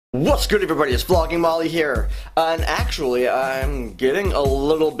What's good, everybody? It's Vlogging Molly here, and actually I'm getting a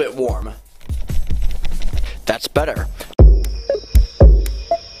little bit warm. That's better.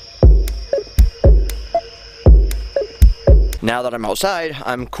 Now that I'm outside,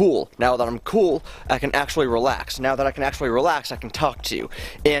 I'm cool. Now that I'm cool, I can actually relax. Now that I can actually relax, I can talk to you.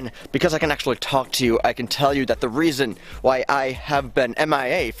 And because I can actually talk to you, I can tell you that the reason why I have been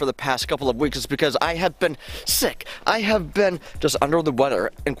MIA for the past couple of weeks is because I have been sick. I have been just under the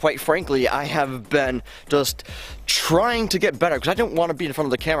weather, and quite frankly, I have been just trying to get better because I don't want to be in front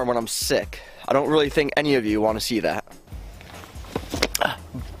of the camera when I'm sick. I don't really think any of you want to see that.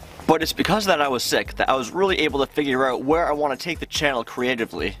 But it's because that I was sick that I was really able to figure out where I want to take the channel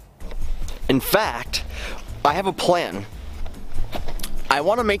creatively. In fact, I have a plan. I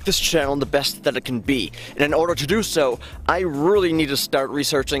want to make this channel the best that it can be, and in order to do so, I really need to start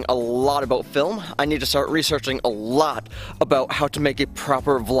researching a lot about film. I need to start researching a lot about how to make a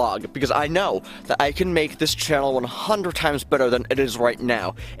proper vlog, because I know that I can make this channel 100 times better than it is right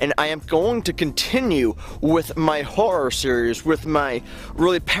now, and I am going to continue with my horror series, with my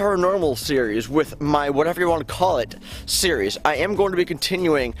really paranormal series, with my whatever you want to call it series. I am going to be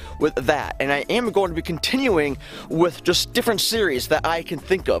continuing with that, and I am going to be continuing with just different series that I can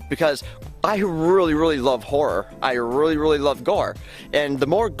think of, because I really love horror. I really love gore, and the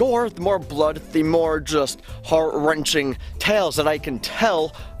more gore, the more blood, the more just heart-wrenching tales that I can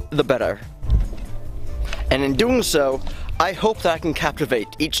tell, the better. And in doing so, I hope that I can captivate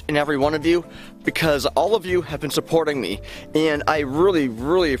each and every one of you, because all of you have been supporting me, and I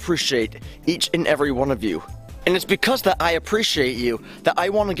really appreciate each and every one of you. And it's because that I appreciate you that I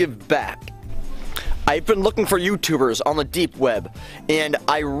want to give back. I've been looking for YouTubers on the deep web, and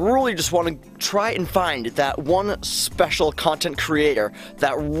I really just want to try and find that one special content creator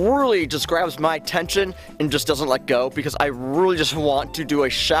that really just grabs my attention and just doesn't let go, because I really just want to do a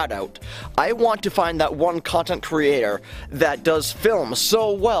shout out. I want to find that one content creator that does film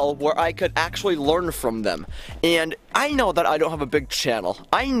so well where I could actually learn from them. And I know that I don't have a big channel.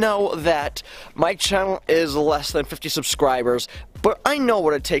 I know that my channel is less than 50 subscribers, but I know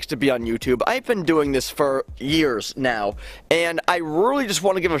what it takes to be on YouTube. I've been doing this for years now, and I really just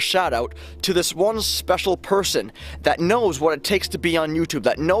want to give a shout out to this one special person that knows what it takes to be on YouTube,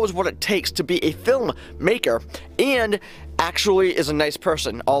 that knows what it takes to be a filmmaker, and actually is a nice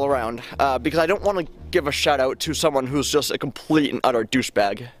person all around, because I don't want to give a shout out to someone who's just a complete and utter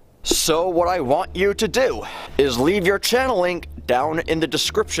douchebag. So what I want you to do is leave your channel link down in the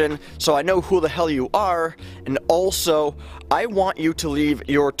description so I know who the hell you are, and also I want you to leave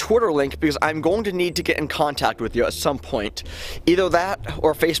your Twitter link because I'm going to need to get in contact with you at some point. Either that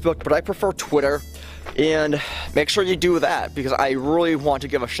or Facebook, but I prefer Twitter. And make sure you do that, because I really want to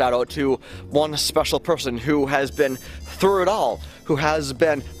give a shout out to one special person who has been through it all, who has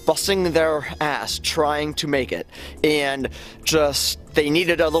been busting their ass trying to make it, and just they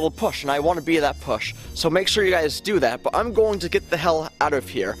needed a little push, and I want to be that push. So make sure you guys do that. But I'm going to get the hell out of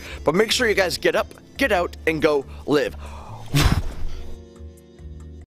here. But make sure you guys get up, get out, and go live.